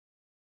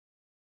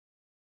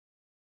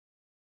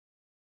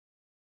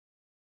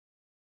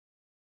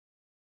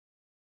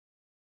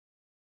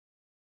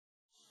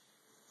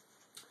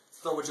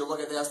So would you look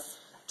at this?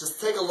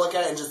 Just take a look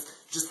at it and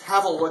just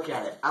have a look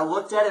at it. I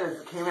looked at it and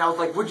it came out. I was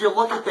like, would you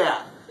look at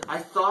that?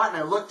 I saw it and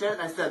I looked at it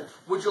and I said,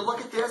 would you look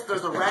at this?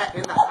 There's a rat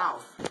in the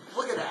house.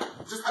 Look at that.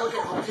 Just look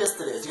at how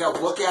pissed it is. You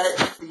gotta look at it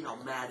and see how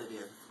mad it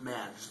is.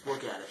 Man, just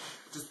look at it.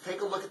 Just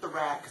take a look at the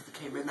rat because it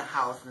came in the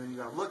house, and then you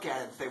gotta look at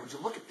it and say, would you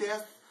look at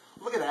this?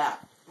 Look at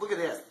that. Look at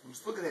this.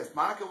 Just look at this.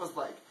 Monica was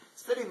like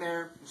sitting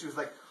there and she was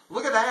like,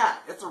 look at that.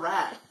 It's a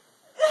rat.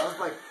 I was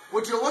like,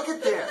 would you look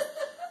at this?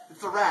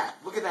 It's a rat.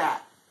 Look at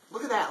that.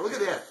 Look at that. Look at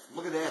this.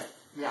 Look at this.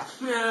 Yeah.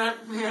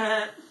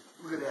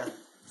 Look at this.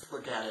 Just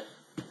look at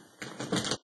it.